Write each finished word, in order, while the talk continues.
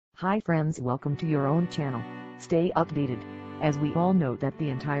Hi friends, welcome to your own channel. Stay updated, as we all know that the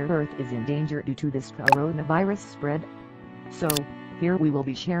entire earth is in danger due to this coronavirus spread. So, here we will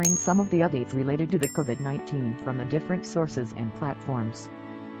be sharing some of the updates related to the COVID-19 from the different sources and platforms.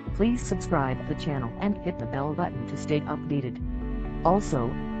 Please subscribe the channel and hit the bell button to stay updated.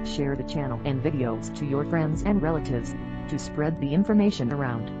 Also, share the channel and videos to your friends and relatives, to spread the information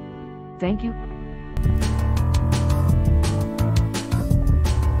around. Thank you.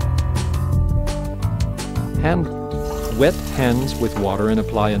 Wet hands with water and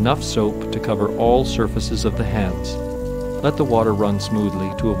apply enough soap to cover all surfaces of the hands. Let the water run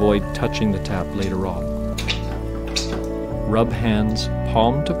smoothly to avoid touching the tap later on. Rub hands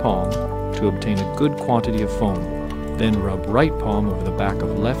palm to palm to obtain a good quantity of foam. Then rub right palm over the back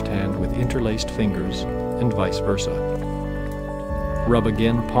of left hand with interlaced fingers, and vice versa. Rub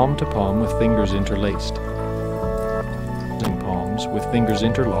again palm to palm with fingers interlaced. And palms with fingers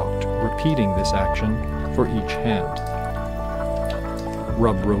interlocked, repeating this action for each hand.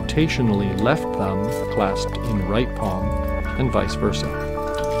 Rub rotationally left thumb clasped in right palm, and vice versa.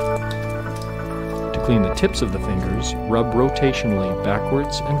 To clean the tips of the fingers, rub rotationally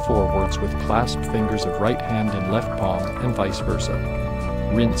backwards and forwards with clasped fingers of right hand in left palm, and vice versa.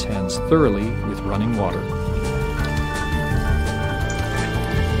 Rinse hands thoroughly with running water.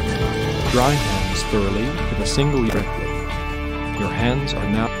 Dry hands thoroughly with a single directly. Your hands are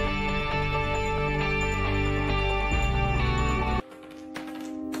now